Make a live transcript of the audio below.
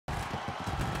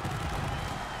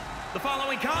The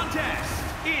following contest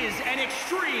is an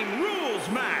Extreme Rules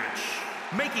match.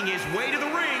 Making his way to the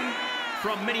ring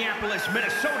from Minneapolis,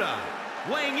 Minnesota,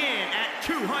 weighing in at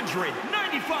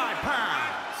 295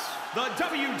 pounds, the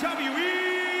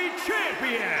WWE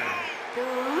Champion,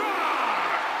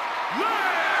 Brock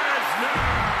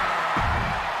Lesnar!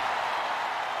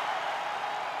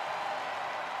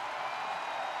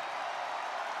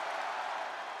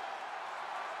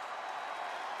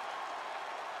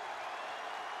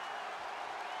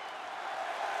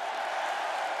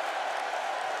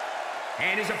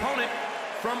 And his opponent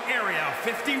from Area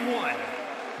 51,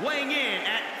 weighing in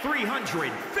at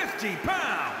 350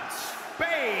 pounds,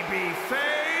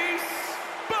 Babyface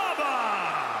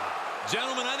Bubba!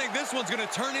 Gentlemen, I think this one's going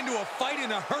to turn into a fight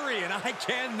in a hurry, and I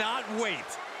cannot wait.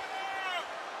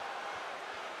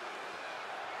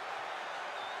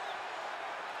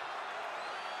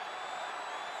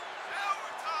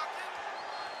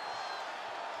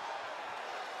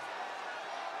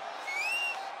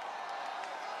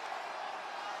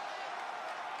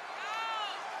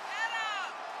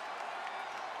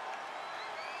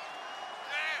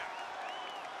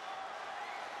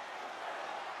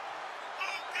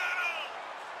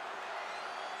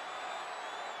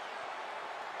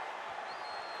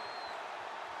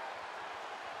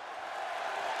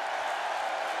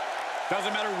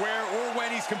 Doesn't matter where or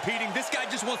when he's competing, this guy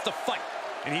just wants to fight,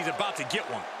 and he's about to get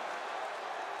one.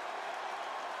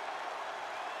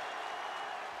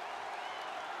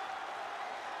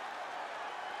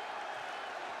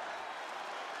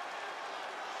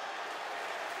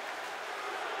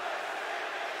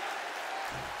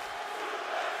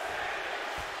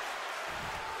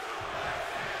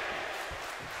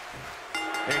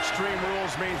 Extreme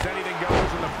Rules means anything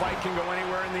goes and the fight can go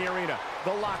anywhere in the arena,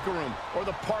 the locker room, or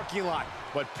the parking lot.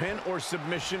 But pin or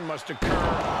submission must occur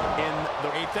in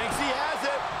the... He thinks he has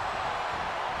it.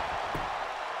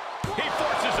 He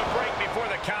forces a break before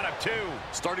the count of two.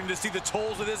 Starting to see the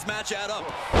tolls of this match add up.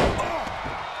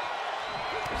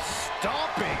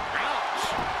 Stomping.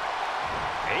 Ouch.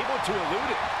 Able to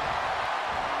elude it.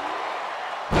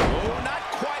 Oh, not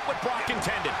quite what Brock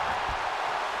intended.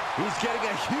 He's getting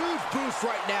a huge boost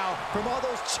right now from all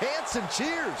those chants and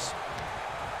cheers.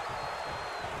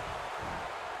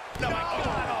 No,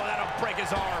 oh, that'll break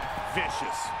his arm.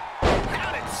 Vicious.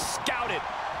 Had it scouted.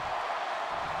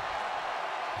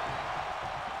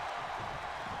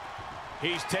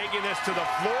 He's taking this to the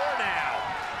floor now.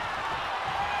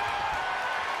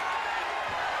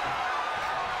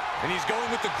 And he's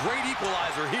going with the great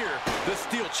equalizer here, the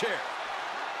steel chair.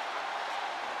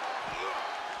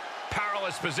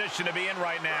 Powerless position to be in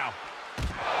right now.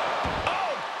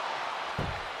 Oh!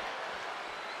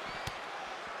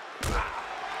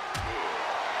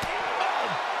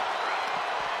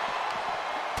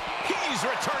 He's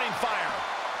returning fire.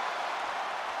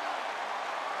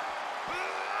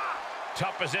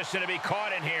 Tough position to be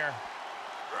caught in here.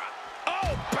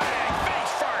 Oh, bang!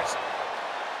 Face first.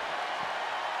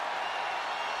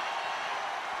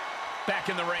 Back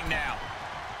in the ring now.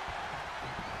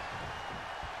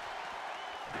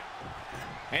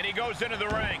 And he goes into the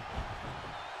ring.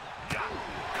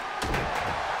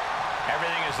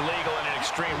 Everything is legal in an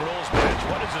Extreme Rules match.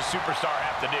 What does a superstar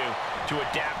have to do to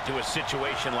adapt to a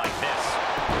situation like this?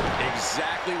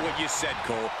 Exactly what you said,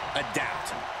 Cole.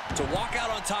 Adapt. To walk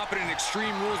out on top in an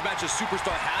Extreme Rules match, a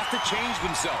superstar has to change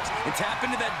themselves and tap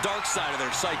into that dark side of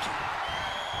their psyche.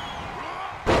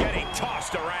 Getting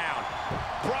tossed around.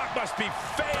 Brock must be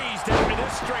phased after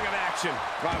this string of action.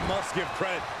 I must give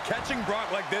credit. Catching Brock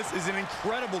like this is an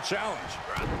incredible challenge.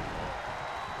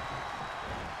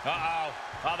 Uh-oh.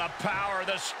 Oh, the power,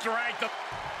 the strength.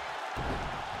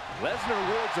 Lesnar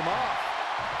wards him off.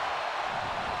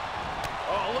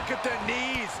 Oh, look at the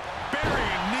knees.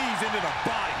 Burying knees into the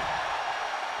body.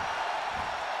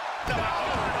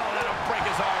 Oh, that'll break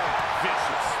his arm.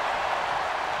 Vicious.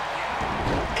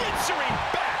 Answering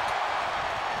back.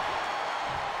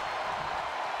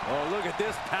 Oh, look at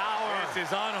this power. This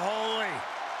is unholy.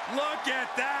 Look at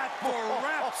that for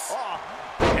reps.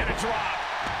 And a drop.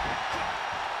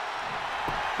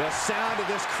 The sound of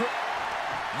this...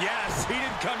 Yes, he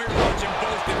didn't come here to watch him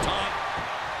boast and taunt.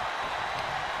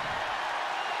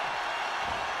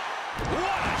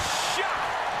 What a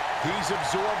shot! He's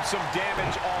absorbed some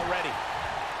damage already.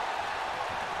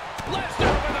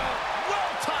 Lesnar with a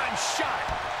well-timed shot.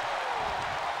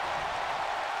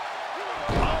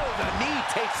 Oh, the knee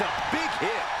takes a big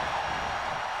hit.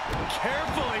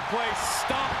 Carefully placed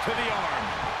stomp to the arm.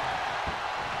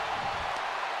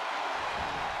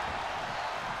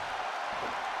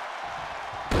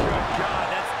 Good God,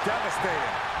 that's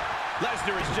devastating.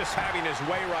 Lesnar is just having his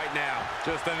way right now.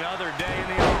 Just another day in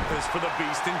the office for the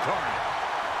Beast Incarnate.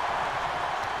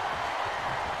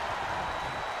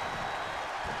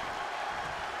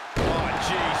 Oh,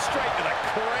 gee, straight to the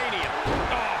cranium.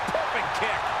 Oh, perfect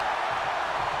kick.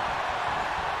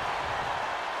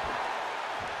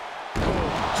 Boom,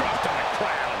 dropped on the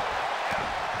crown.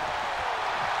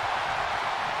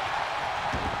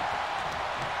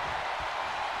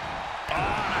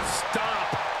 Oh, a stomp.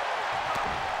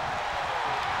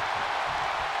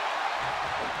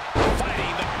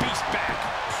 Fighting the Beast back.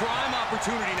 Prime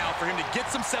opportunity now for him to get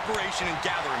some separation and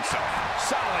gather himself.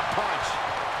 Solid punch.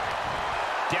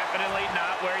 Definitely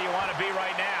not where you want to be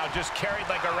right now. Just carried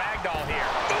like a rag doll here.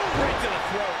 Ooh, right to the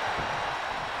throat.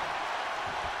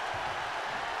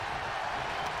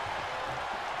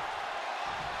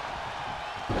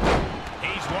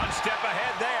 He's one step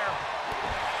ahead there.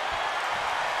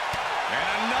 And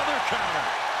another counter.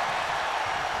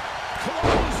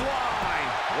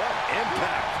 Clothesline. What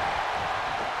impact.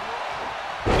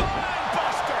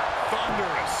 Buster.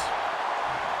 Thunderous.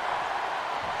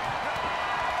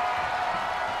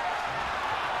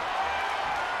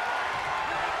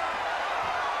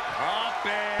 Up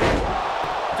and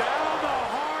down the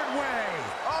hard way.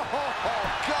 Oh,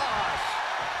 gosh.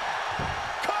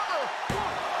 Cover.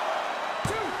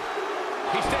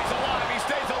 He stays alive. He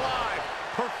stays alive.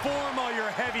 Perform all your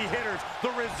heavy hitters.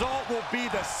 The result will be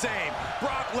the same.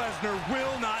 Brock Lesnar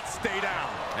will not stay down.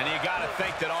 And you got to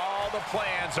think that all the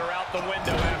plans are out the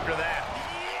window after that.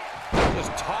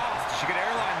 Just tossed. She get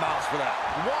airline miles for that.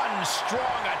 One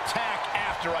strong attack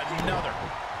after another.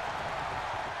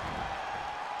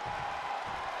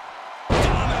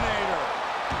 Dominator.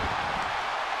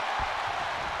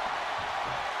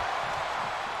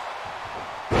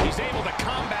 He's able to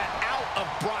combat out of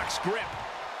Brock's grip.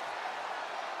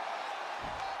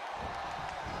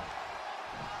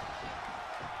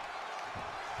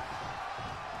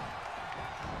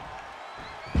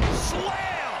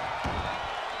 Slam!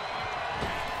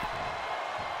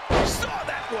 Saw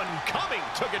that one coming,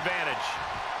 took advantage.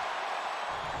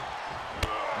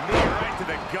 Knee right to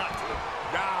the gut.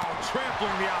 Now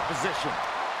trampling the opposition.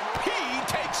 He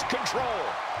takes control.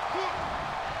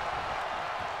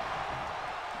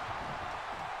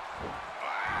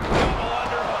 Double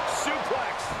underhook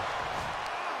suplex.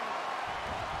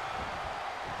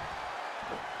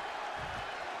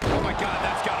 Oh my God,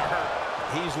 that's gotta hurt.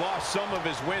 He's lost some of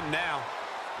his wind now.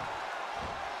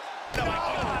 Oh my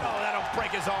God, oh, that'll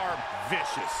break his arm.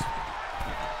 Vicious.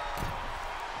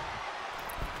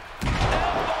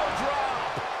 Elbow drop.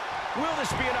 Will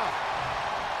this be enough?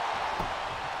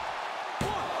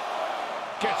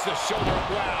 Gets the shoulder.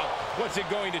 Wow, what's it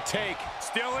going to take?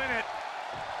 Still in it.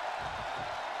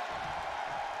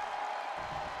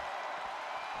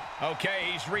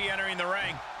 Okay, he's re-entering the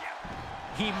ring.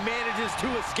 He manages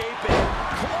to escape it.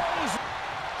 Close.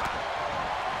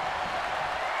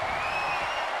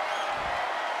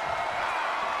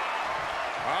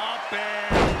 Up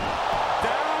and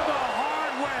down the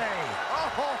hard way.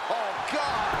 Oh,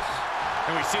 gosh.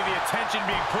 And we see the attention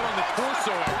being put on the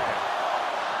torso area.